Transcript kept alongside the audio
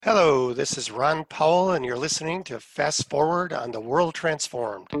Hello, this is Ron Powell, and you're listening to Fast Forward on the World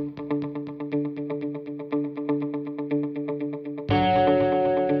Transformed.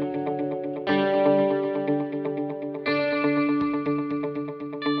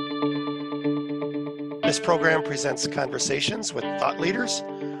 This program presents conversations with thought leaders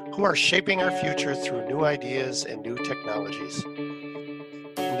who are shaping our future through new ideas and new technologies.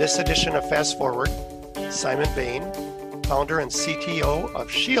 In this edition of Fast Forward, Simon Bain, founder and CTO of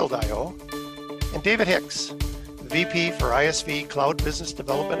Shield.io, and David Hicks, VP for ISV Cloud Business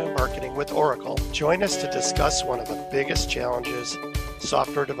Development and Marketing with Oracle, join us to discuss one of the biggest challenges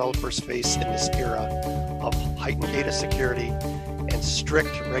software developers face in this era of heightened data security and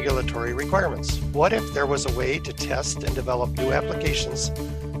strict regulatory requirements. What if there was a way to test and develop new applications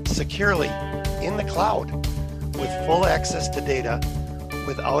securely in the cloud with full access to data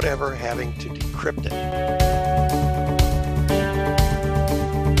without ever having to decrypt it?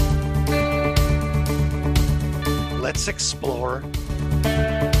 Let's explore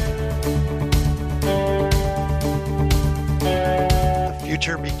the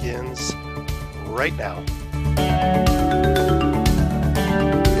future begins right now.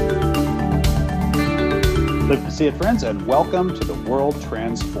 Live to see it, friends, and welcome to the World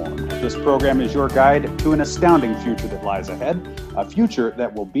Transformed. This program is your guide to an astounding future that lies ahead, a future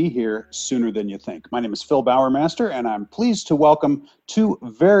that will be here sooner than you think. My name is Phil Bowermaster, and I'm pleased to welcome two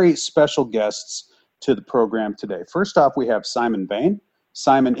very special guests to the program today. First off, we have Simon Bain.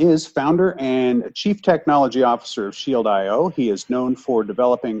 Simon is founder and chief technology officer of Shield.io. He is known for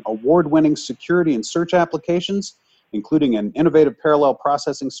developing award-winning security and search applications, including an innovative parallel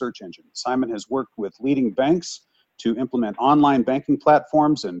processing search engine. Simon has worked with leading banks to implement online banking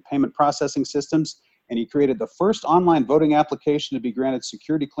platforms and payment processing systems, and he created the first online voting application to be granted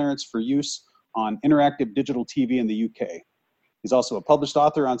security clearance for use on interactive digital TV in the UK. He's also a published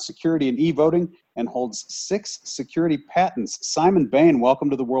author on security and e-voting and holds 6 security patents. Simon Bain,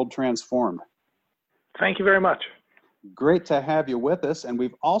 welcome to the World Transformed. Thank you very much. Great to have you with us. And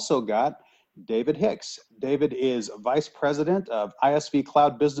we've also got David Hicks. David is Vice President of ISV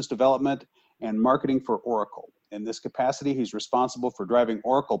Cloud Business Development and Marketing for Oracle. In this capacity, he's responsible for driving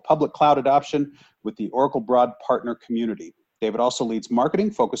Oracle public cloud adoption with the Oracle Broad Partner community. David also leads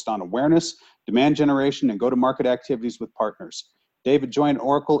marketing focused on awareness, demand generation, and go-to-market activities with partners. David joined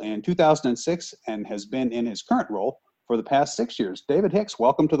Oracle in 2006 and has been in his current role for the past 6 years. David Hicks,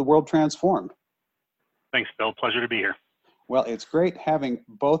 welcome to the World Transformed. Thanks, Bill. Pleasure to be here. Well, it's great having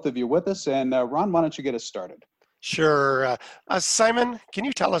both of you with us. And Ron, why don't you get us started? Sure. Simon, can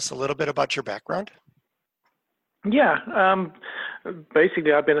you tell us a little bit about your background? Yeah.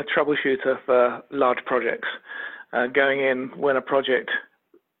 Basically, I've been a troubleshooter for large projects. Going in when a project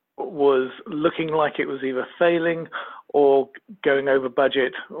was looking like it was either failing or going over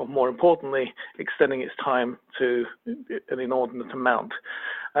budget, or more importantly, extending its time to an inordinate amount.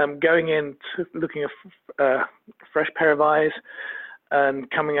 Going in to looking at a fresh pair of eyes and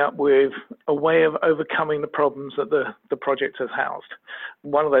coming up with a way of overcoming the problems that the project has housed.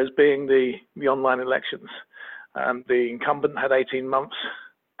 One of those being the online elections. The incumbent had 18 months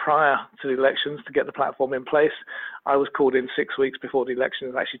prior to the elections to get the platform in place. I was called in 6 weeks before the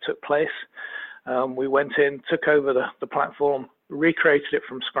elections actually took place. We went in, took over the platform, recreated it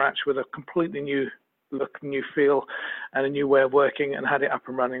from scratch with a completely new look, new feel, and a new way of working, and had it up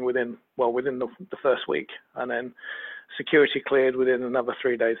and running within the first week. And then security cleared within another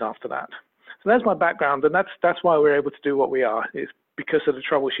 3 days after that. So that's my background, and that's why we're able to do what we are. It's because of the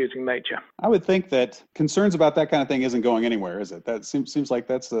troubleshooting nature. I would think that concerns about that kind of thing isn't going anywhere, is it? That seems like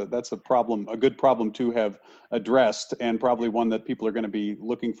that's a problem, a good problem to have addressed, and probably one that people are going to be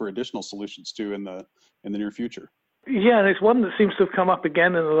looking for additional solutions to in the near future. Yeah, and it's one that seems to have come up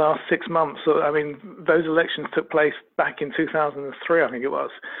again in the last 6 months. So, I mean, those elections took place back in 2003, I think it was.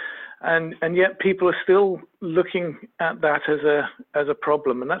 And yet people are still looking at that as a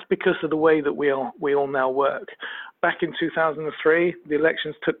problem, and that's because of the way that we all now work. Back in 2003, the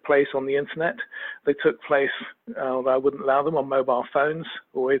elections took place on the internet. They took place, although I wouldn't allow them, on mobile phones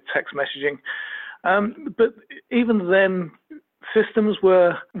or with text messaging. But even then, systems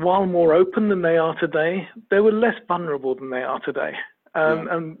were, while more open than they are today, they were less vulnerable than they are today.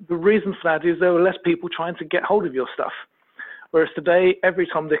 And the reason for that is there were less people trying to get hold of your stuff. Whereas today, every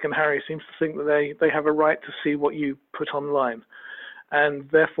Tom, Dick, and Harry seems to think that they have a right to see what you put online. And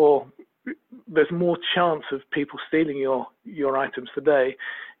therefore, there's more chance of people stealing your items today,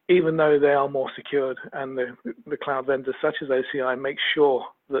 even though they are more secured. And the cloud vendors, such as OCI, make sure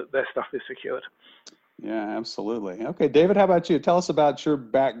that their stuff is secured. Yeah, absolutely. Okay, David, how about you? Tell us about your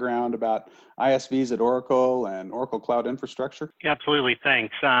background about ISVs at Oracle and Oracle Cloud Infrastructure. Yeah, absolutely.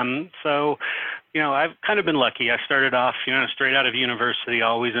 Thanks. I've kind of been lucky. I started off, straight out of university,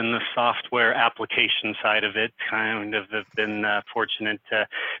 always in the software application side of it. Kind of have been fortunate to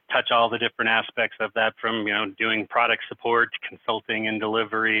touch all the different aspects of that, from, doing product support, consulting and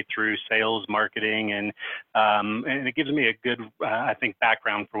delivery, through sales, marketing, and it gives me a good, I think,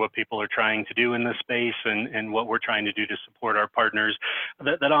 background for what people are trying to do in this space, and what we're trying to do to support our partners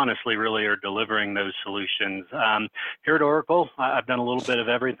that honestly really are delivering those solutions. Here at Oracle, I've done a little bit of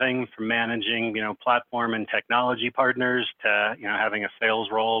everything from managing, platform and technology partners to, having a sales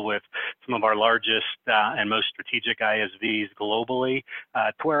role with some of our largest and most strategic ISVs globally,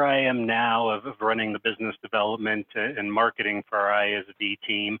 to where I am now of running the business development and marketing for our ISV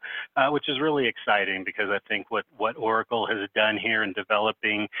team, which is really exciting, because I think what Oracle has done here in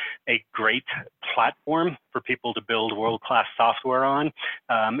developing a great platform for people to build world-class software on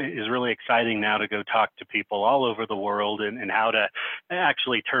is really exciting now to go talk to people all over the world, and how to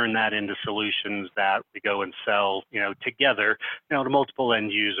actually turn that into solutions that we go and sell, together, to multiple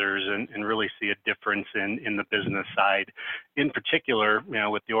end users, and really see a difference in the business side. In particular,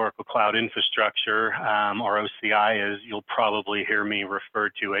 with the Oracle Cloud Infrastructure, or OCI, as you'll probably hear me refer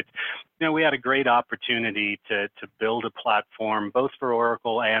to it, we had a great opportunity to build a platform both for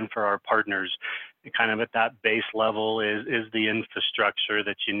Oracle and for our partners. Kind of at that base level is the infrastructure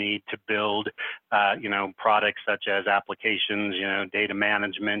that you need to build, products such as applications, data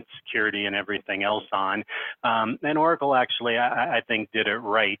management, security, and everything else on. And Oracle actually, I think, did it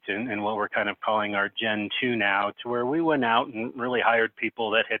right in what we're kind of calling our Gen 2 now, to where we went out and really hired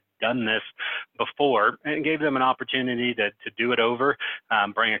people that had done this before and gave them an opportunity to do it over,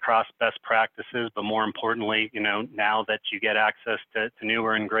 bring across best practices, but more importantly, now that you get access to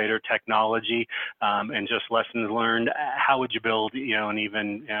newer and greater technology, and just lessons learned, how would you build, an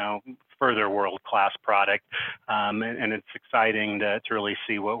even, further world-class product, and it's exciting to really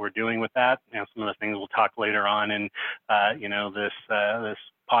see what we're doing with that. Some of the things we'll talk later on in, this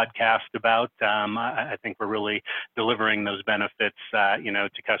podcast about. I think we're really delivering those benefits,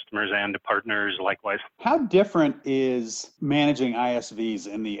 to customers and to partners likewise. How different is managing ISVs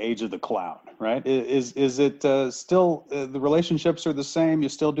in the age of the cloud, right? Is it still, the relationships are the same? You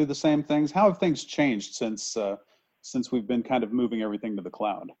still do the same things? How have things changed since we've been kind of moving everything to the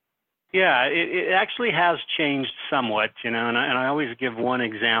cloud? Yeah, it actually has changed somewhat, and I always give one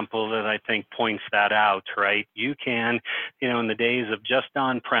example that I think points that out, right? You can, in the days of just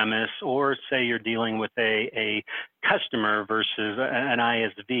on-premise, or say you're dealing with a customer versus an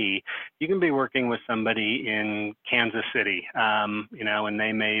ISV, you can be working with somebody in Kansas City, and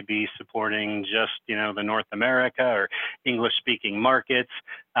they may be supporting just, the North America or English-speaking markets,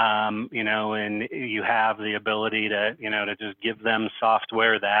 and you have the ability to, to just give them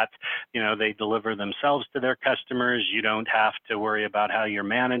software that, they deliver themselves to their customers. You don't have to worry about how you're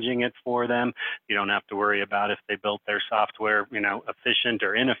managing it for them. You don't have to worry about if they built their software, efficient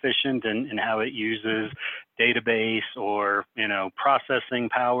or inefficient, and how it uses database or, processing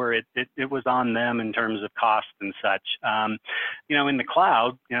power. It was on them in terms of cost and such. In the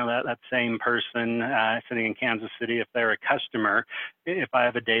cloud, that same person sitting in Kansas City, if they're a customer, if I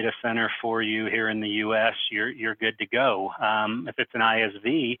have a data center for you here in the US, you're good to go. If it's an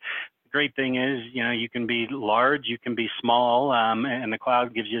ISV, great thing is, you can be large, you can be small, and the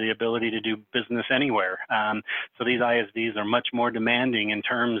cloud gives you the ability to do business anywhere. So these ISVs are much more demanding in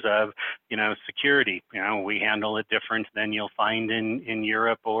terms of, security. We handle it different than you'll find in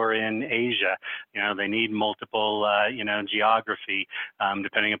Europe or in Asia. They need multiple, geography,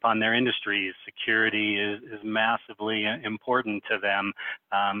 depending upon their industries. Security is massively important to them,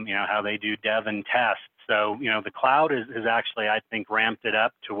 how they do dev and test. So, the cloud is actually, I think, ramped it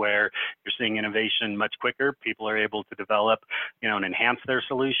up to where you're seeing innovation much quicker. People are able to develop, and enhance their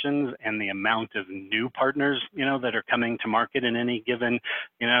solutions, and the amount of new partners, that are coming to market in any given,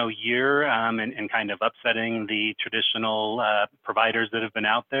 year, and kind of upsetting the traditional providers that have been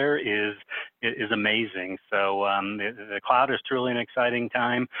out there is amazing. So the cloud is truly an exciting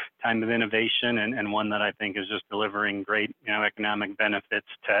time of innovation, and one that I think is just delivering great, economic benefits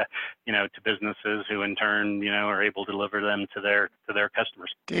to, to businesses who in turn, are able to deliver them to their customers.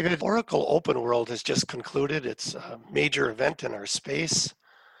 David, Oracle Open World has just concluded its major event in our space.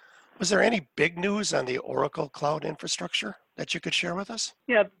 Was there any big news on the Oracle Cloud Infrastructure? that you could share with us?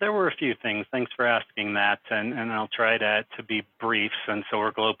 Yeah, there were a few things. Thanks for asking that, and I'll try to be brief. Since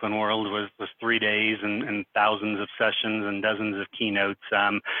Oracle Open World was 3 days and thousands of sessions and dozens of keynotes,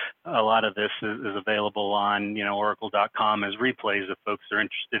 a lot of this is available on Oracle.com as replays if folks are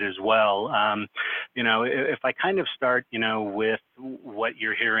interested as well. If I kind of start with what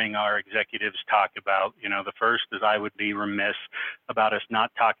you're hearing our executives talk about, the first is I would be remiss about us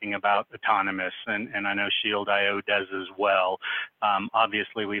not talking about autonomous, and I know Shield.io does as well.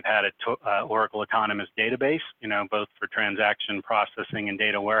 Obviously, we've had a Oracle Autonomous Database, both for transaction processing and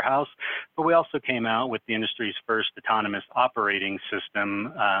data warehouse, but we also came out with the industry's first autonomous operating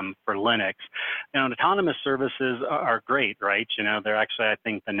system for Linux. Autonomous services are great, right? They're actually, I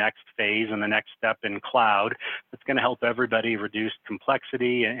think, the next phase and the next step in cloud that's going to help everybody reduce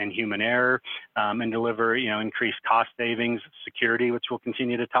complexity and human error and deliver, increased cost savings, security, which we'll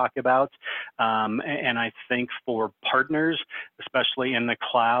continue to talk about. And I think for partners, especially in the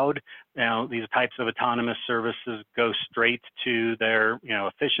cloud, these types of autonomous services go straight to their,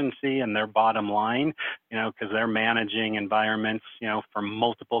 efficiency and their bottom line, because they're managing environments, for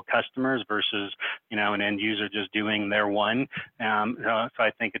multiple customers versus, an end user just doing their one. So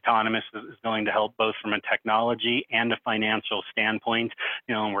I think autonomous is going to help both from a technology and a financial standpoint,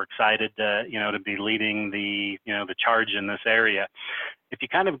 and we're excited to, to be leading the charge in this area. If you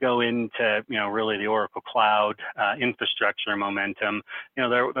kind of go into, really the Oracle Cloud infrastructure momentum,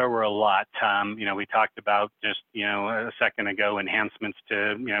 there were a lot. We talked about just, a second ago, enhancements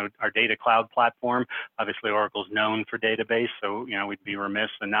to, our data cloud platform. Obviously, Oracle's known for database, so, we'd be remiss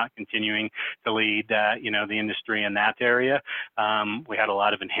in not continuing to lead, the industry in that area. We had a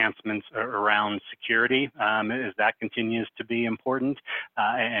lot of enhancements around security as that continues to be important,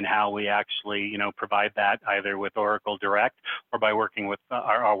 and how we actually, provide that either with Oracle Direct or by working with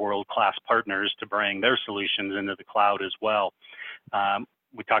our world-class partners to bring their solutions into the cloud as well.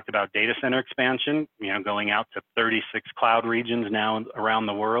 We talked about data center expansion, going out to 36 cloud regions now around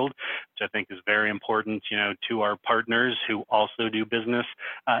the world, which I think is very important, to our partners who also do business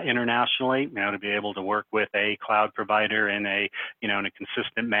internationally. To be able to work with a cloud provider in a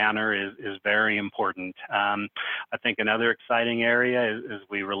consistent manner is very important. I think another exciting area is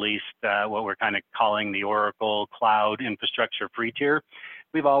we released what we're kind of calling the Oracle Cloud Infrastructure Free Tier.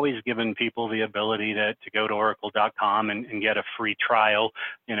 We've always given people the ability to go to oracle.com and get a free trial,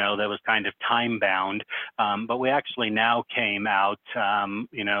 that was kind of time bound. But we actually now came out,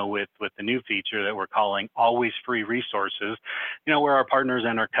 with the new feature that we're calling Always Free Resources, where our partners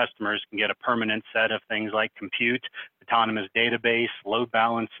and our customers can get a permanent set of things like compute, autonomous database, load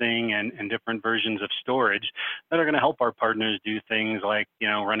balancing, and different versions of storage that are going to help our partners do things like,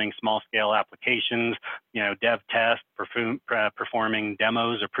 running small scale applications, dev test, performing demos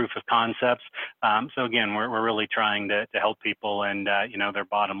or proof of concepts. So again, we're really trying to help people and, their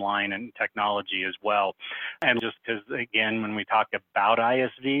bottom line and technology as well. And just because, again, when we talk about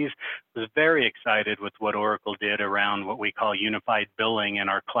ISVs, I was very excited with what Oracle did around what we call unified billing in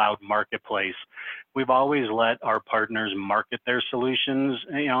our cloud marketplace. We've always let our partners market their solutions,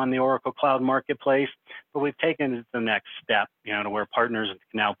 on the Oracle Cloud Marketplace, but we've taken it to the next step, to where partners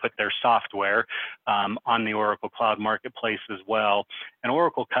can now put their software on the Oracle Cloud Marketplace as well. And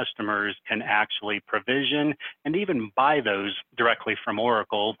Oracle customers can actually provision and even buy those directly from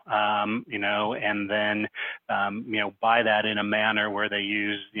Oracle, and then, buy that in a manner where they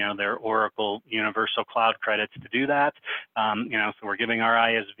use, their Oracle Universal Cloud credits to do that. So we're giving our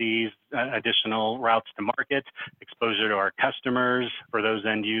ISVs additional routes to market, exposure to our customers. For those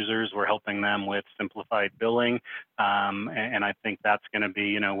end users, we're helping them with simplified billing. And I think that's going to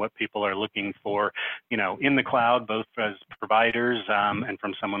be, what people are looking for, in the cloud, both as providers and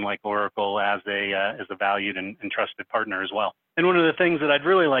from someone like Oracle as a valued and trusted partner as well. And one of the things that I'd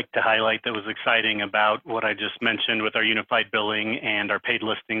really like to highlight that was exciting about what I just mentioned with our unified billing and our paid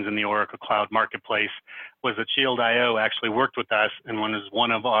listings in the Oracle Cloud Marketplace was that Shield.io actually worked with us and was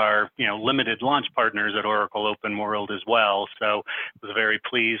one of our limited launch partners at Oracle Open World as well. So I was very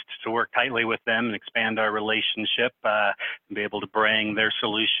pleased to work tightly with them and expand our relationship and be able to bring their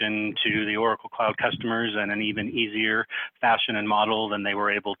solution to the Oracle Cloud customers in an even easier fashion and model than they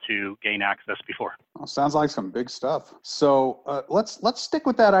were able to gain access before. Well, sounds like some big stuff. So let's stick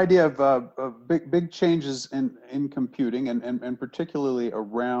with that idea of big changes in computing and particularly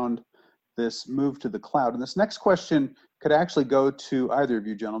around this move to the cloud. And this next question could actually go to either of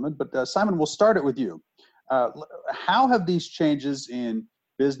you gentlemen, but Simon, we'll start it with you. How have these changes in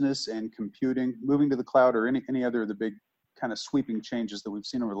business and computing, moving to the cloud, or any other of the big kind of sweeping changes that we've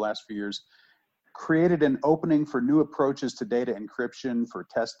seen over the last few years, created an opening for new approaches to data encryption, for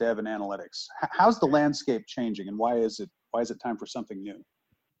test dev and analytics? How's the landscape changing, and why is it Why is it time for something new?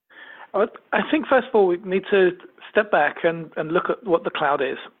 I think, first of all, we need to step back and look at what the cloud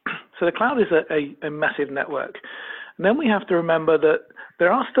is. So the cloud is a massive network. And then we have to remember that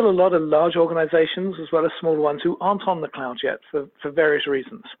there are still a lot of large organizations as well as small ones who aren't on the cloud yet for various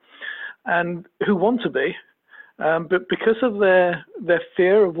reasons, and who want to be, but because of their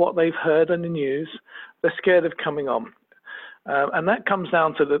fear of what they've heard in the news, they're scared of coming on. And that comes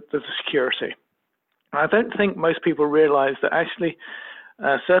down to the security. I don't think most people realize that actually,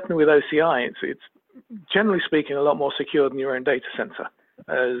 certainly with OCI, it's generally speaking a lot more secure than your own data center,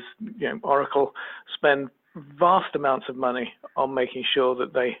 as Oracle spend vast amounts of money on making sure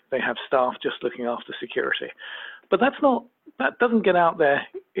that they have staff just looking after security. But that doesn't get out there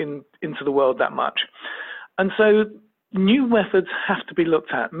into the world that much. And so new methods have to be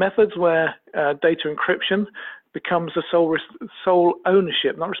looked at, methods where data encryption becomes the sole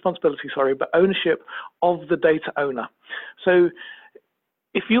ownership, not responsibility, sorry, but ownership of the data owner. So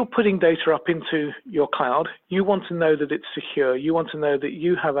if you're putting data up into your cloud, you want to know that it's secure. You want to know that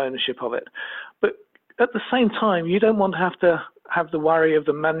you have ownership of it. But at the same time, you don't want to have the worry of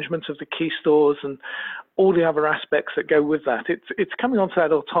the management of the key stores and all the other aspects that go with that. It's coming onto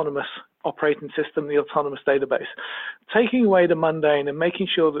that autonomous operating system, the autonomous database, taking away the mundane and making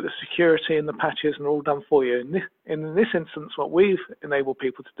sure that the security and the patches are all done for you. In this instance, what we've enabled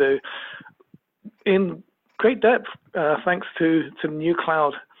people to do in great depth, thanks to new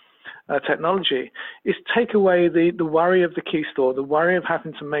cloud technology, is take away the worry of the key store, the worry of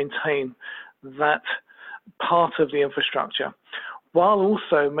having to maintain that part of the infrastructure, while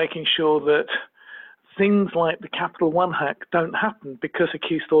also making sure that things like the Capital One hack don't happen because a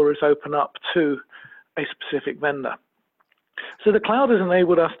key store is open up to a specific vendor. So the cloud has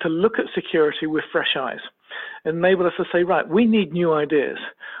enabled us to look at security with fresh eyes, enabled us to say, right, we need new ideas.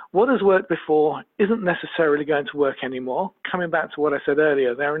 What has worked before isn't necessarily going to work anymore. Coming back to what I said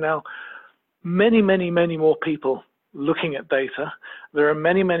earlier, there are now many, many, many more people looking at data. There are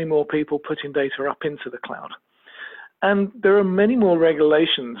many, many more people putting data up into the cloud. And there are many more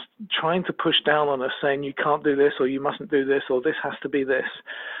regulations trying to push down on us saying you can't do this or you mustn't do this or this has to be this.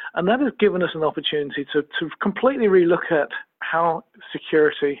 And that has given us an opportunity to completely relook at how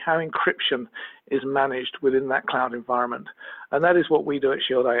security, how encryption is managed within that cloud environment. And that is what we do at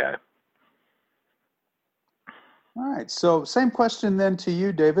Shield.io. All right. So same question then to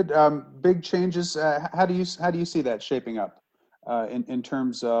you, David. Big changes. How do you see that shaping up in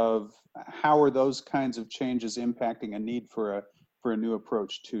terms of how are those kinds of changes impacting a need for a new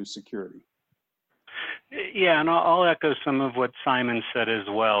approach to security? Yeah, and I'll echo some of what Simon said as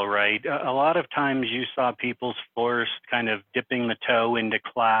well, right? A lot of times you saw people's forced kind of dipping the toe into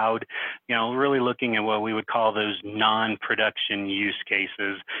cloud, really looking at what we would call those non-production use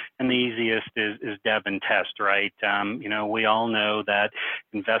cases. And the easiest is dev and test, right? We all know that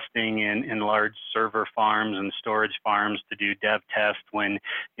investing in large server farms and storage farms to do dev test when,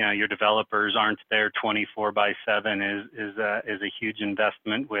 your developers aren't there 24/7 is a huge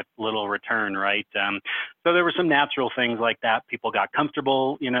investment with little return, right? So there were some natural things like that. People got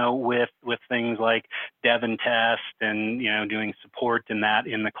comfortable, with things like dev and test and, doing support in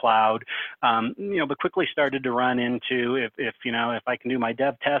the cloud, but quickly started to run into if I can do my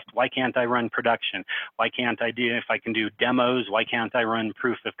dev test, why can't I run production? Why can't if I can do demos, why can't I run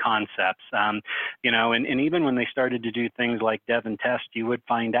proof of concepts? And even when they started to do things like dev and test, you would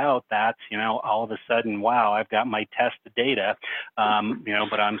find out that, all of a sudden, wow, I've got my test data,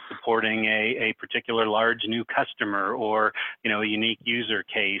 but I'm supporting a particular large new customer or, a unique user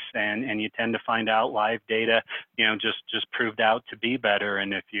case. And you tend to find out live data, just proved out to be better.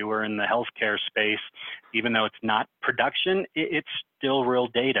 And if you were in the healthcare space, even though it's not production, it's still real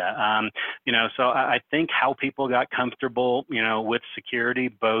data. So I think how people got comfortable, with security,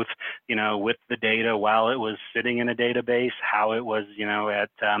 both, with the data while it was sitting in a database, how it was,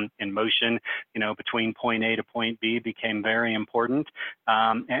 in motion, between point A to point B became very important.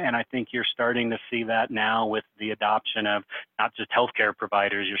 And I think you're starting to see that now with the adoption of not just healthcare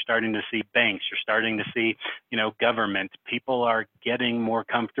providers, you're starting to see banks, you're starting to see, government. People are getting more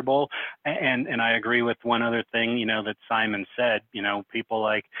comfortable. And I agree with one other thing, that Simon said, people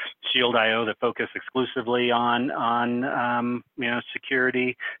like Shield.io that focus exclusively on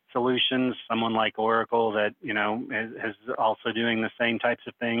security solutions, someone like Oracle that, is also doing the same types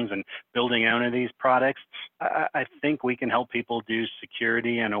of things and building out of these products. I think we can help people do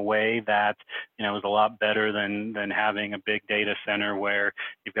security in a way that, is a lot better than having a big data center where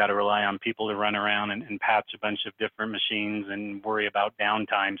you've got to rely on people to run around and patch a bunch of different machines and worry about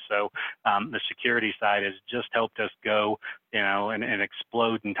downtime. So the security side has just helped us go, and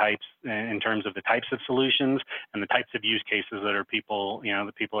explode in terms of the types of solutions and the types of use cases that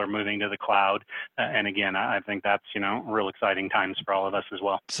people are moving to the cloud. And again, I think that's, real exciting times for all of us as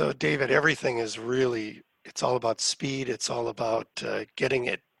well. So David, everything is really, it's all about speed. It's all about getting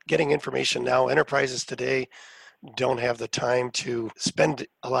information now. Enterprises today don't have the time to spend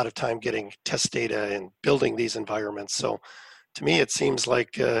a lot of time getting test data and building these environments. So to me, it seems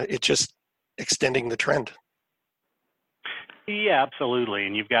like it's just extending the trend. Yeah, absolutely.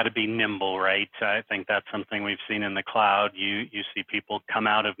 And you've got to be nimble, right? I think that's something we've seen in the cloud. You see people come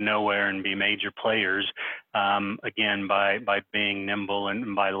out of nowhere and be major players, again, by being nimble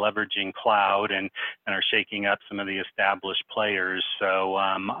and by leveraging cloud and are shaking up some of the established players. So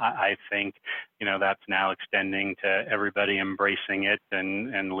I think, that's now extending to everybody embracing it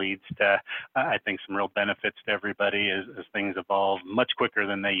and leads to, I think, some real benefits to everybody as things evolve much quicker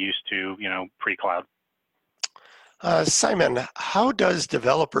than they used to, pre-cloud. Simon, how does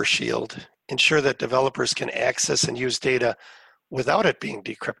Developer Shield ensure that developers can access and use data without it being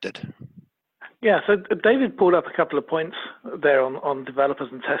decrypted? Yeah, so David pulled up a couple of points there on developers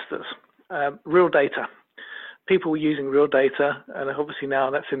and testers. Real data. People using real data, and obviously now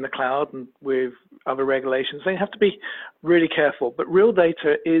that's in the cloud and with other regulations, they have to be really careful. But real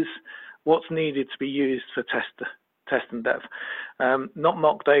data is what's needed to be used for test and dev. Not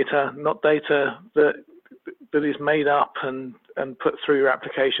mock data, not data that is made up and put through your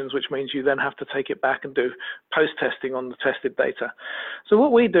applications, which means you then have to take it back and do post-testing on the tested data. So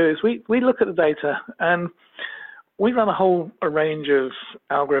what we do is we look at the data and we run a whole range of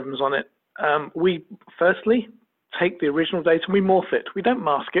algorithms on it. We firstly take the original data and we morph it. We don't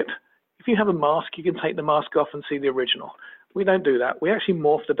mask it. If you have a mask, you can take the mask off and see the original. We don't do that. We actually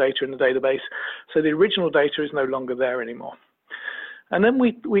morph the data in the database, so the original data is no longer there anymore. And then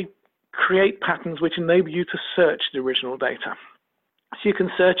we create patterns which enable you to search the original data. So you can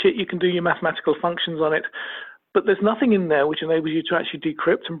search it, you can do your mathematical functions on it, but there's nothing in there which enables you to actually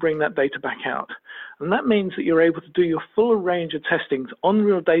decrypt and bring that data back out. And that means that you're able to do your full range of testings on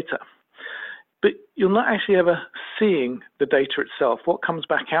real data, but you're not actually ever seeing the data itself. What comes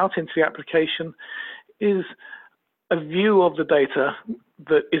back out into the application is a view of the data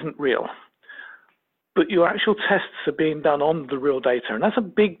that isn't real. But your actual tests are being done on the real data, and that's a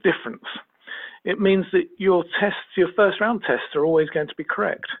big difference. It means that your tests, your first round tests, are always going to be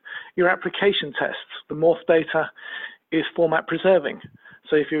correct. Your application tests, the morph data is format preserving.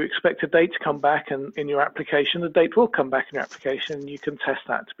 So if you expect a date to come back in your application, the date will come back in your application, and you can test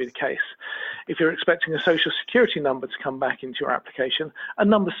that to be the case. If you're expecting a social security number to come back into your application, a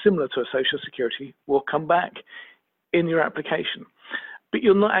number similar to a social security will come back in your application. But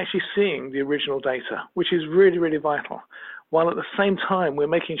you're not actually seeing the original data, which is really, really vital. While at the same time, we're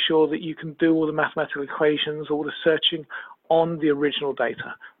making sure that you can do all the mathematical equations, all the searching on the original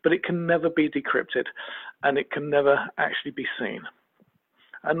data, but it can never be decrypted and it can never actually be seen.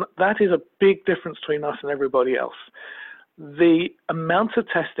 And that is a big difference between us and everybody else. The amount of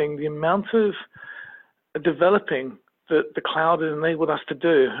testing, the amount of developing that the cloud has enabled us to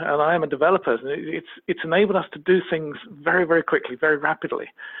do, and I am a developer, it's enabled us to do things very, very quickly, very rapidly.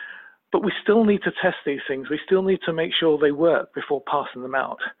 But we still need to test these things. We still need to make sure they work before passing them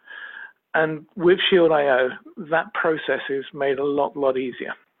out. And with Shield.io, that process is made a lot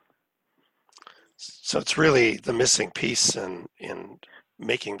easier. So it's really the missing piece in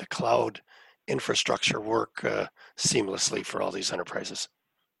making the cloud infrastructure work seamlessly for all these enterprises.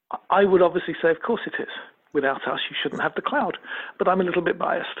 I would obviously say, of course it is. Without us, you shouldn't have the cloud. But I'm a little bit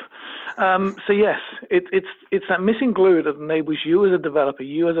biased. So yes, it's that missing glue that enables you as a developer,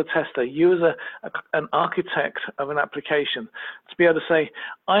 you as a tester, you as an architect of an application to be able to say,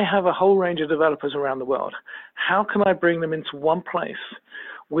 I have a whole range of developers around the world. How can I bring them into one place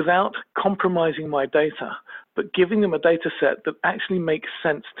without compromising my data, but giving them a data set that actually makes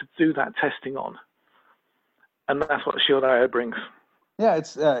sense to do that testing on? And that's what Shield.io brings. Yeah,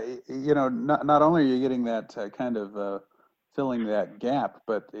 it's not only are you getting that kind of filling that gap,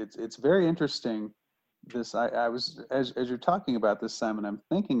 but it's very interesting. I was as you're talking about this, Simon, I'm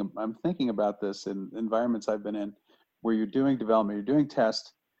thinking about this in environments I've been in, where you're doing development, you're doing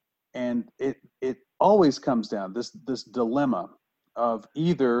test, and it always comes down this dilemma of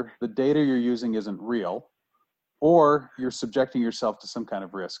either the data you're using isn't real, or you're subjecting yourself to some kind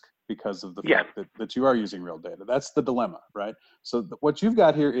of risk because of the fact that you are using real data. That's the dilemma, right? So what you've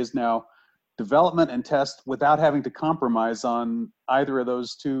got here is now development and test without having to compromise on either of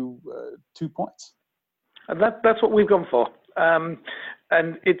those two points. And that's what we've gone for. And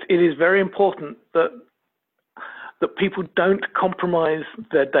it is very important that that people don't compromise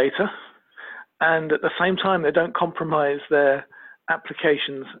their data, and at the same time, they don't compromise their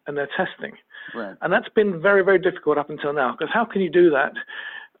applications and their testing. Right. And that's been very, very difficult up until now, because how can you do that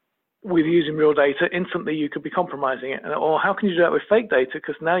with using real data? Instantly you could be compromising it. Or how can you do that with fake data?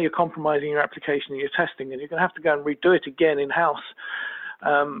 Because now you're compromising your application and your testing, and you're going to have to go and redo it again in-house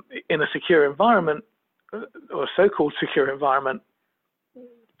in a secure environment, or so-called secure environment,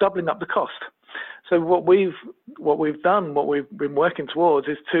 doubling up the cost. So what we've done, what we've been working towards,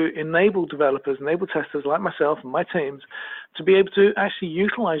 is to enable developers, enable testers like myself and my teams to be able to actually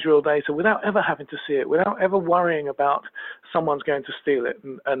utilize real data without ever having to see it, without ever worrying about someone's going to steal it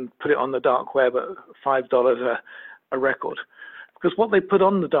and put it on the dark web at $5 a record. Because what they put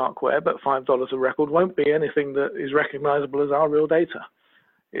on the dark web at $5 a record won't be anything that is recognizable as our real data.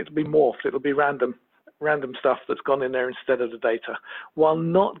 It'll be morphed, it'll be random stuff that's gone in there instead of the data, while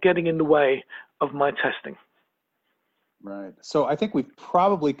not getting in the way of my testing. Right. So I think we've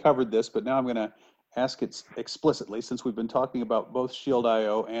probably covered this, but now I'm going to ask it explicitly, since we've been talking about both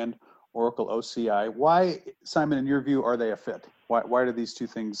Shield.io and Oracle OCI. Why, Simon, in your view, are they a fit? Why are these two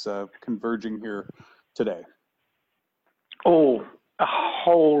things converging here today? Oh, a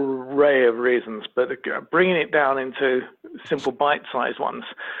whole array of reasons, but bringing it down into simple bite-sized ones.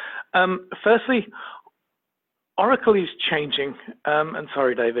 Firstly, Oracle is changing, and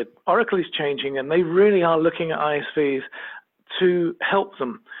sorry, David, Oracle is changing, and they really are looking at ISVs to help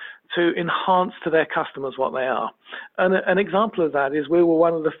them, to enhance to their customers what they are. And an example of that is we were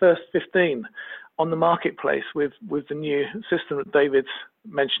one of the first 15 on the marketplace with the new system that David's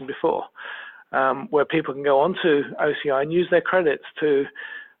mentioned before, where people can go onto OCI and use their credits to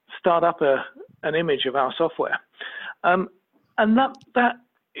start up an image of our software. And that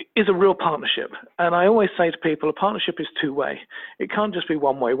is a real partnership. And I always say to people, a partnership is two-way. It can't just be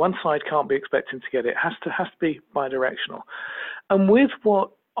one way. One side can't be expecting to get it. It has to be bidirectional. And with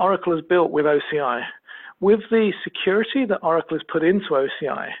what Oracle has built with OCI, with the security that Oracle has put into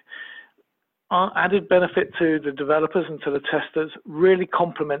OCI, our added benefit to the developers and to the testers really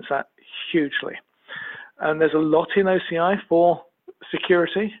complements that hugely. And there's a lot in OCI for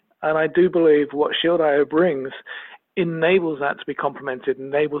security, and I do believe what Shield.io brings enables that to be complemented,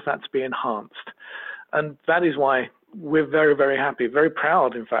 enables that to be enhanced. And that is why we're very, very happy, very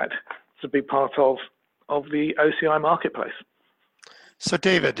proud, in fact, to be part of the OCI marketplace. So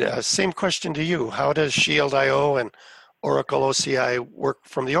David, same question to you. How does Shield.io and Oracle OCI work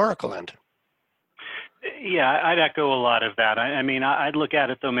from the Oracle end? Yeah, I'd echo a lot of that. I mean, I'd look at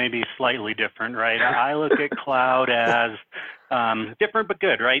it, though, maybe slightly different, right? I look at cloud as different but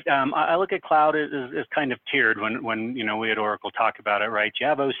good, right? I look at cloud as kind of tiered when you know, we at Oracle talk about it, right? You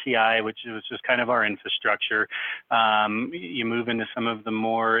have OCI, which is just kind of our infrastructure. You move into some of the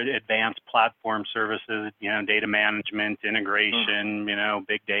more advanced platform services, you know, data management, integration, you know,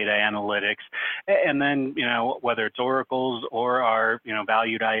 big data analytics. And then, you know, whether it's Oracle's or our, you know,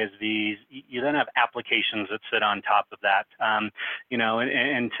 valued ISVs, you then have applications that sit on top of that. You know,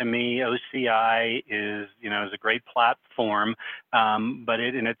 and to me, OCI is, you know, is a great platform. But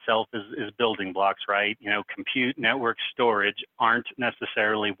it in itself is building blocks, right? You know, compute, network, storage aren't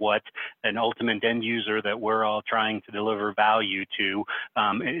necessarily what an ultimate end user that we're all trying to deliver value to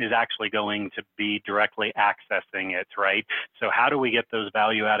is actually going to be directly accessing it, right? So how do we get those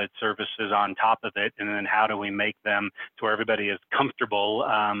value-added services on top of it, and then how do we make them to where everybody is comfortable,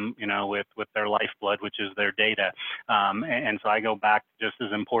 you know, with their lifeblood, which is their data? And so I go back, just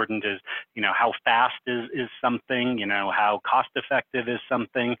as important as, you know, how fast is something, you know, how cost-effective is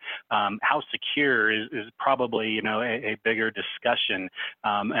something, how secure is probably, you know, a bigger discussion.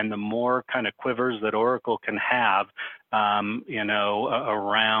 And the more kind of quivers that Oracle can have, you know,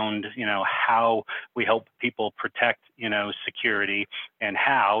 around, you know, how we help people protect, you know, security, and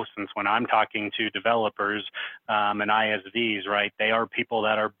how, since when I'm talking to developers and ISVs, right, they are people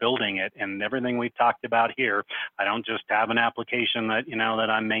that are building it, and everything we've talked about here, I don't just have an application that, you know, that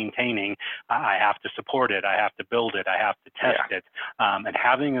I'm maintaining. I have to support it. I have to build it. I have to test it. And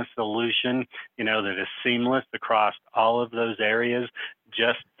having a solution, you know, that is seamless across all of those areas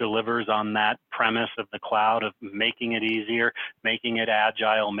just delivers on that premise of the cloud, of making it easier, making it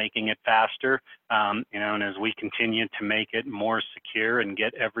agile, making it faster. You know, and as we continue to make it more secure and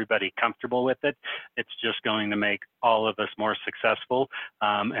get everybody comfortable with it, it's just going to make all of us more successful.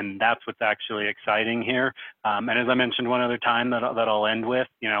 And that's what's actually exciting here. And as I mentioned one other time that I'll end with,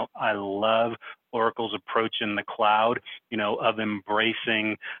 you know, I love Oracle's approach in the cloud, of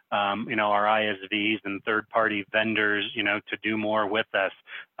embracing, our ISVs and third-party vendors, to do more with us.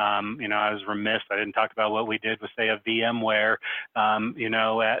 I was remiss, I didn't talk about what we did with, say, a VMware,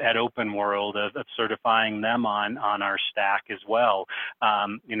 at Open World of certifying them on our stack as well.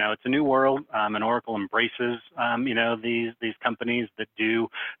 It's a new world, and Oracle embraces, these companies that do,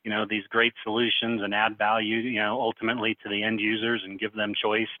 these great solutions and add value, ultimately to the end users and give them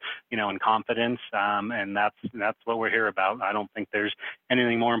choice, and confidence. And that's what we're here about. I don't think there's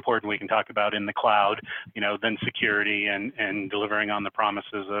anything more important we can talk about in the cloud, than security and delivering on the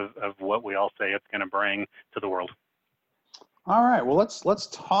promises of what we all say it's going to bring to the world. All right. Well, let's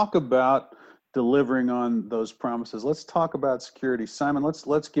talk about delivering on those promises. Let's talk about security. Simon,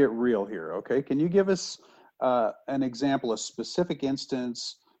 let's get real here. Okay. Can you give us an example, a specific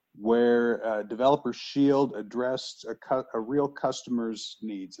instance where Developer Shield addressed a real customer's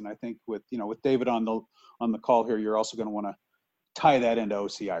needs? And I think with David on the call here, you're also going to want to tie that into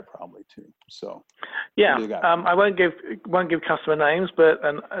OCI probably too. So yeah, I won't give customer names, but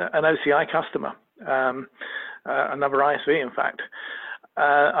an OCI customer, another ISV, in fact,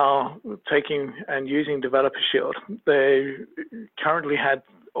 are taking and using Developer Shield. They currently had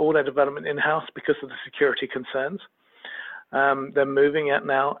all their development in-house because of the security concerns. They're moving it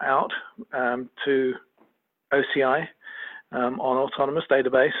now out to OCI on Autonomous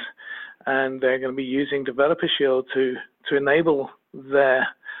Database, and they're going to be using Developer Shield to enable their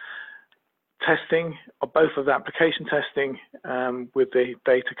testing, or both of the application testing with the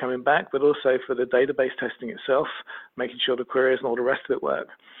data coming back, but also for the database testing itself, making sure the queries and all the rest of it work.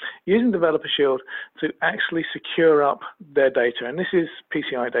 Using Developer Shield to actually secure up their data, and this is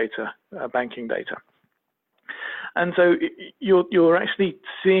PCI data, banking data. And so you're actually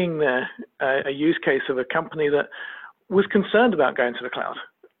seeing there a use case of a company that was concerned about going to the cloud.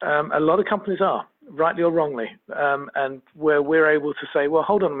 A lot of companies are, rightly or wrongly, and where we're able to say, well,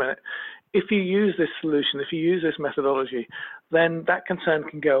 hold on a minute, if you use this solution, if you use this methodology, then that concern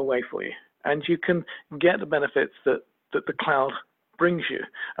can go away for you, and you can get the benefits that the cloud brings you.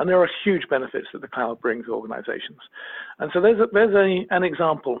 And there are huge benefits that the cloud brings organizations. And so there's an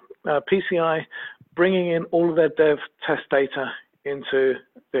example, PCI bringing in all of their dev test data into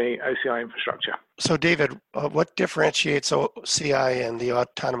the OCI infrastructure. So David, what differentiates OCI and the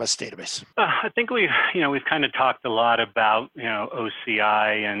Autonomous Database? I think we've kind of talked a lot about,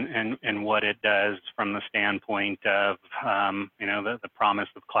 OCI and what it does from the standpoint of, the promise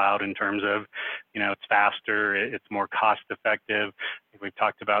of cloud in terms of, it's faster, it's more cost effective. We've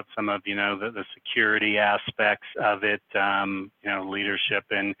talked about some of, the security aspects of it, leadership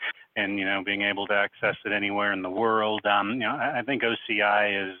and being able to access it anywhere in the world. I think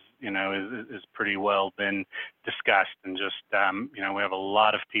OCI is pretty well been discussed, and just, we have a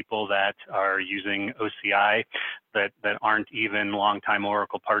lot of people that are using OCI that aren't even longtime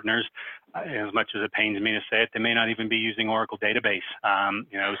Oracle partners. As much as it pains me to say it, they may not even be using Oracle Database.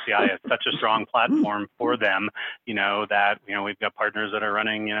 OCI is such a strong platform for them, that, we've got partners that are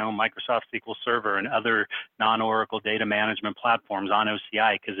running, Microsoft SQL Server and other non-Oracle data management platforms on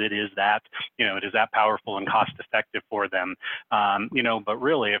OCI because it is that powerful and cost effective for them. But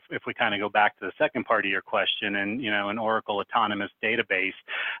really, if we kind of go back to the second part of your question and, an Oracle Autonomous Database,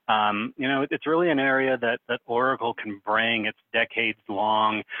 it's really an area that Oracle can bring its decades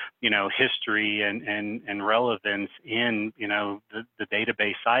long, history and relevance in, the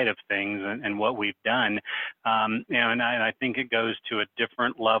database side of things and what we've done. And I think it goes to a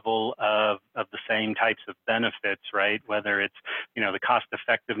different level of the same types of benefits, right? Whether it's, the cost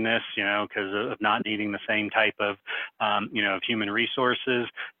effectiveness, because of not needing the same type of, of human resources,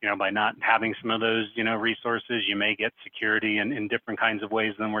 by not having some of those, resources, you may get security in different kinds of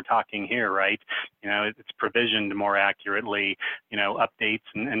ways than we're talking here, right? It's provisioned more accurately, updates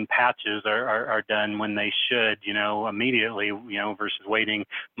and patches are done when they should, immediately, versus waiting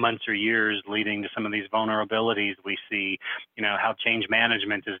months or years leading to some of these vulnerabilities we see, how change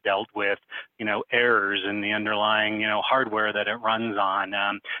management is dealt with, errors in the underlying, hardware that it runs on.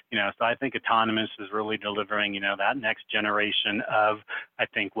 So I think Autonomous is really delivering, that next generation of, I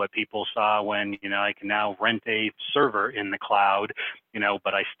think, what people saw when, I can now rent a server in the cloud,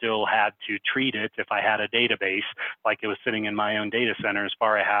 but I still had to treat it if I had a database like it was sitting in my own data center as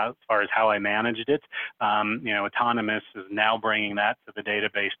far far as how I managed it. Autonomous is now bringing that to the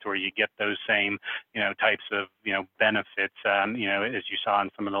database to where you get those same, types of, benefits, as you saw in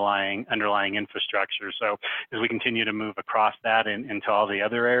some of the underlying infrastructure. So as we continue to move across that into all the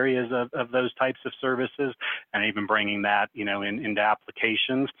other areas of those types of services, and even bringing that, into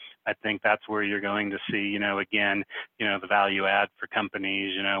applications, I think that's where you're going to see, again, the value add for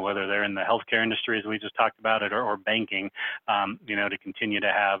companies, whether they're in the healthcare industry, as we just talked about it, or banking, to continue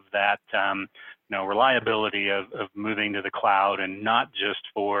to have that, reliability of moving to the cloud, and not just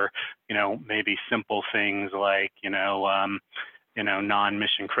for, maybe simple things like,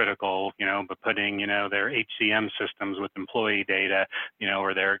 non-mission critical, but putting, their HCM systems with employee data,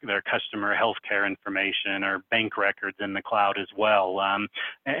 or their customer healthcare information or bank records in the cloud as well.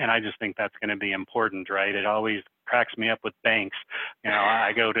 And I just think that's going to be important, right? It always cracks me up with banks.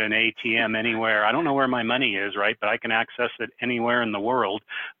 I go to an ATM anywhere. I don't know where my money is, right? But I can access it anywhere in the world,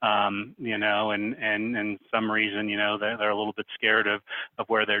 and some reason, they're a little bit scared of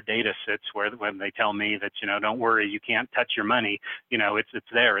where their data sits, when they tell me that, don't worry, you can't touch your money, it's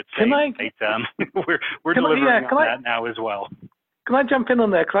there, it's safe. We're delivering on that now as well. Can I jump in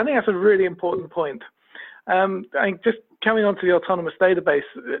on there? Because I think that's a really important point. Just coming on to the autonomous database,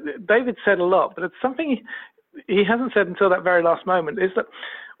 David said a lot, but it's something he hasn't said until that very last moment, is that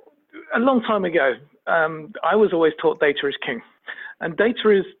a long time ago, I was always taught data is king. And data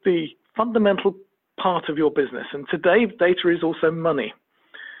is the fundamental part of your business. And today, data is also money.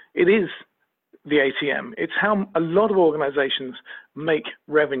 It is the ATM. It's how a lot of organizations make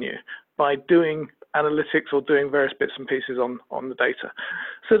revenue, by doing analytics or doing various bits and pieces on the data.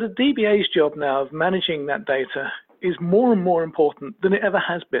 So the DBA's job now of managing that data is more and more important than it ever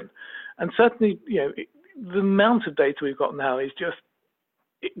has been. And certainly, the amount of data we've got now is just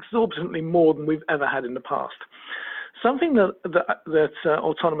exorbitantly more than we've ever had in the past. Something that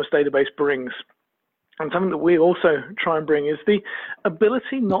Autonomous Database brings, and something that we also try and bring, is the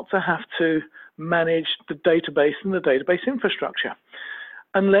ability not to have to manage the database and the database infrastructure,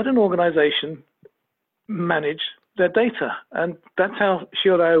 and let an organization manage their data. And that's how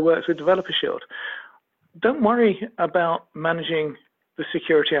Shield.io works with Developer Shield. Don't worry about managing the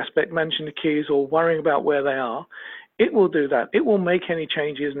security aspect, managing the keys, or worrying about where they are. It will do that. It will make any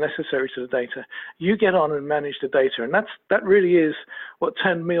changes necessary to the data. You get on and manage the data. And that really is what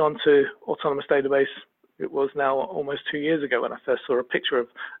turned me on to Autonomous Database. It was now almost 2 years ago when I first saw a picture of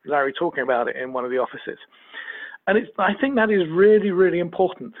Larry talking about it in one of the offices. And I think that is really, really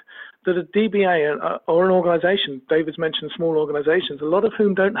important, that a DBA or an organization, David's mentioned small organizations, a lot of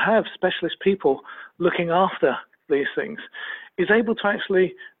whom don't have specialist people looking after these things, is able to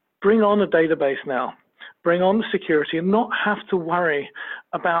actually bring on a database now, bring on the security, and not have to worry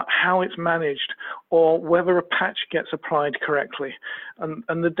about how it's managed or whether a patch gets applied correctly,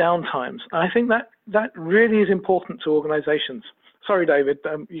 and the downtimes. I think that really is important to organizations. Sorry, David,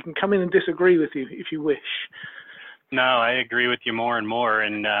 you can come in and disagree with you if you wish. No, I agree with you more and more,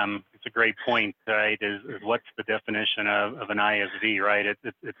 and it's a great point, right, is what's the definition of an ISV, right?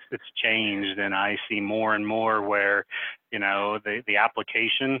 It's changed, and I see more and more where, the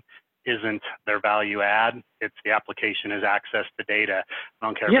application isn't their value add. It's the application is access to data. I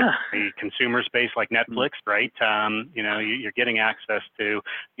don't care if it's the consumer space like Netflix, right? You're getting access to,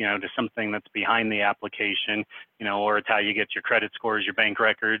 to something that's behind the application, or it's how you get your credit scores, your bank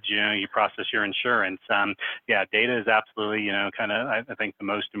records, you process your insurance. Data is absolutely, I think the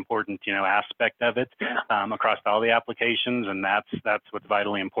most important, aspect of it across all the applications, and that's what's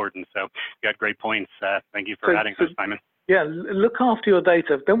vitally important. So you got great points. Thank you for adding those, Simon. Yeah, look after your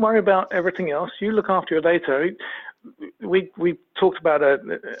data. Don't worry about everything else. You look after your data. We talked about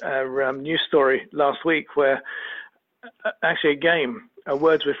a news story last week where actually a game,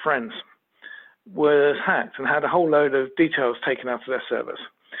 Words with Friends, was hacked and had a whole load of details taken out of their servers,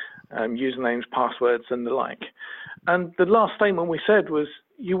 usernames, passwords, and the like. And the last statement we said was,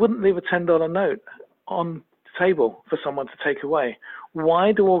 you wouldn't leave a $10 note on the table for someone to take away.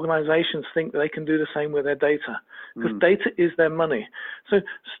 Why do organizations think that they can do the same with their data? Because data is their money. So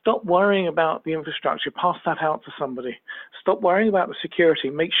stop worrying about the infrastructure. Pass that out to somebody. Stop worrying about the security.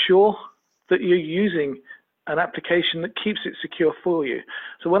 Make sure that you're using an application that keeps it secure for you.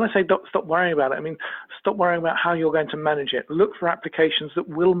 So when I say stop worrying about it, I mean stop worrying about how you're going to manage it. Look for applications that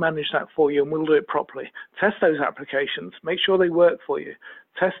will manage that for you and will do it properly. Test those applications. Make sure they work for you.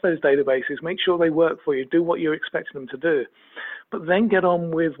 Test those databases. Make sure they work for you. Do what you're expecting them to do. but then get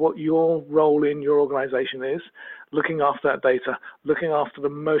on with what your role in your organization is, looking after that data, looking after the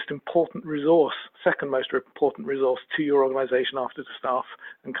most important resource, second most important resource to your organization after the staff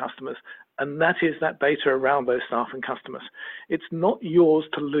and customers. And that is that data around those staff and customers. It's not yours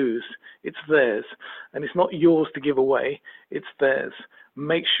to lose, it's theirs. And it's not yours to give away, it's theirs.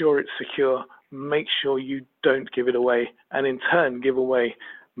 Make sure it's secure, make sure you don't give it away, and in turn give away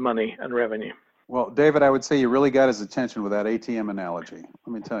money and revenue. Well, David, I would say you really got his attention with that ATM analogy.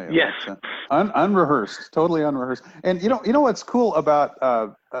 Let me tell you. Yes. Unrehearsed, totally unrehearsed. And you know what's cool about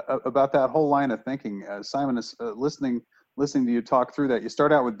that whole line of thinking, Simon, is listening to you talk through that. You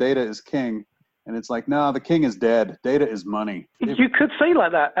start out with data is king, and it's like, no, the king is dead. Data is money. You could say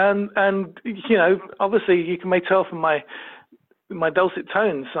like that, and you know, obviously you may tell from my dulcet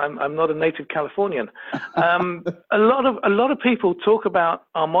tones, I'm not a native Californian. A lot of people talk about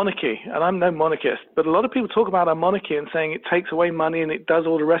our monarchy, and I'm no monarchist, but a lot of people talk about our monarchy and saying it takes away money and it does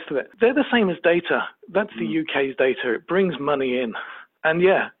all the rest of it. They're the same as data. That's the UK's data. It brings money in, and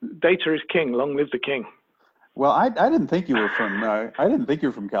yeah, data is king. Long live the king. Well, I didn't think you were from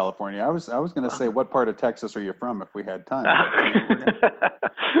California. I was going to say, what part of Texas are you from? If we had time.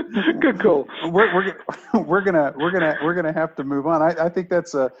 Good call. We're gonna have to move on. I think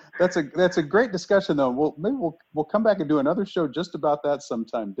that's a great discussion though. Maybe we'll come back and do another show just about that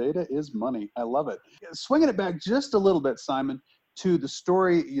sometime. Data is money. I love it. Swinging it back just a little bit, Simon, to the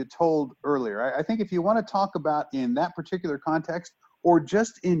story you told earlier. I think if you want to talk about in that particular context or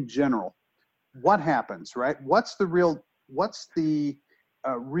just in general, what happens, right? What's the real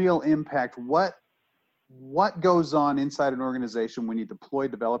impact? What goes on inside an organization when you deploy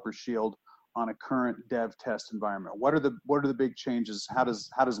Developer Shield on a current dev test environment? What are the big changes? How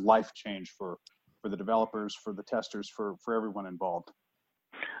does life change for the developers, for the testers, for everyone involved?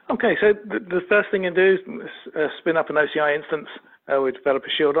 Okay, so the first thing you do is spin up an OCI instance with Developer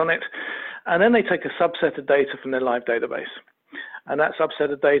Shield on it, and then they take a subset of data from their live database. And that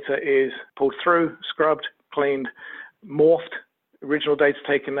subset of data is pulled through, scrubbed, cleaned, morphed, original data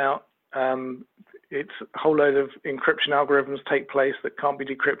taken out. It's a whole load of encryption algorithms take place that can't be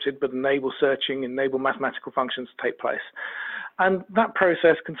decrypted, but enable searching, enable mathematical functions to take place. And that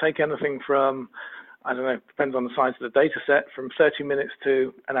process can take anything from, I don't know, depends on the size of the data set, from 30 minutes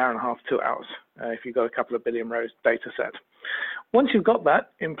to an hour and a half, 2 hours, if you've got a couple of billion rows data set. Once you've got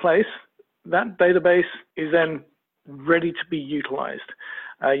that in place, that database is then ready to be utilized.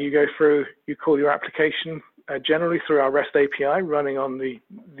 You go through, you call your application generally through our REST API running on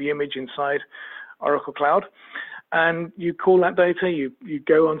the image inside Oracle Cloud, and you call that data, you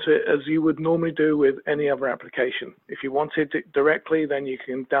go onto it as you would normally do with any other application. If you wanted it directly, then you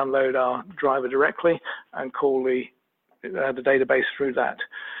can download our driver directly and call the database through that.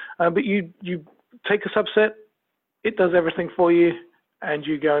 But you take a subset, it does everything for you, and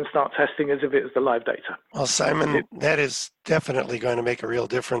you go and start testing as if it was the live data. Well, Simon, that is definitely going to make a real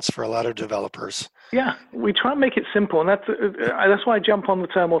difference for a lot of developers. Yeah, we try and make it simple, and that's why I jump on the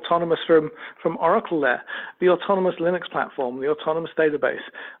term autonomous from Oracle there. The autonomous Linux platform, the autonomous database.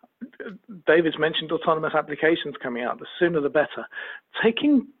 David's mentioned autonomous applications coming out. The sooner the better.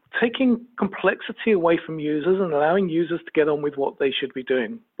 Taking complexity away from users and allowing users to get on with what they should be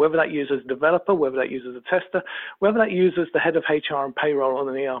doing, whether that user is a developer, whether that user is a tester, whether that user is the head of HR and payroll on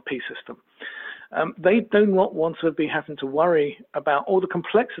an ERP system. They do not want to be having to worry about all the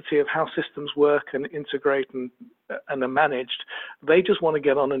complexity of how systems work and integrate and are managed. They just want to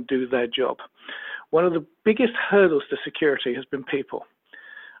get on and do their job. One of the biggest hurdles to security has been people.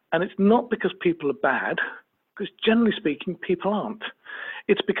 And it's not because people are bad, because generally speaking, people aren't.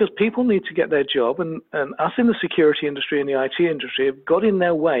 It's because people need to get their job, and us in the security industry and the IT industry have got in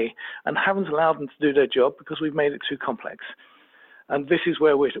their way and haven't allowed them to do their job because we've made it too complex. And this is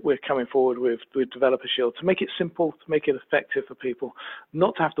where we're coming forward with Developer Shield, to make it simple, to make it effective for people,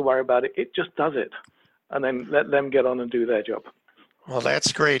 not to have to worry about it. It just does it, and then let them get on and do their job. Well,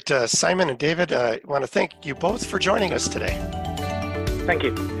 that's great. Simon and David, I want to thank you both for joining us today. Thank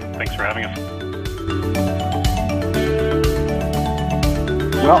you. Thanks for having us.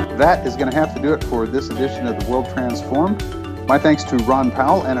 Well, that is going to have to do it for this edition of The World Transformed. My thanks to Ron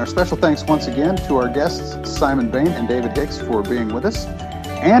Powell, and our special thanks once again to our guests, Simon Bain and David Hicks, for being with us.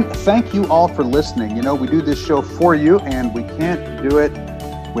 And thank you all for listening. You know, we do this show for you, and we can't do it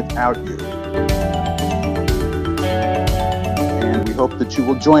without you. And we hope that you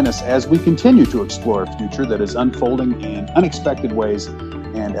will join us as we continue to explore a future that is unfolding in unexpected ways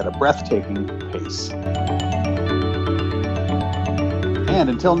and at a breathtaking pace. And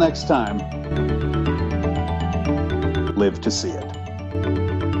until next time, live to see it.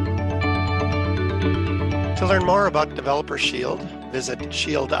 To learn more about Developer Shield, visit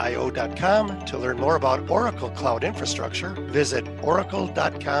shieldio.com. To learn more about Oracle Cloud Infrastructure, visit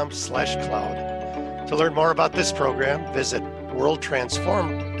oracle.com/cloud. To learn more about this program, visit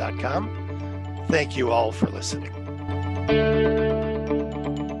worldtransformed.com. Thank you all for listening.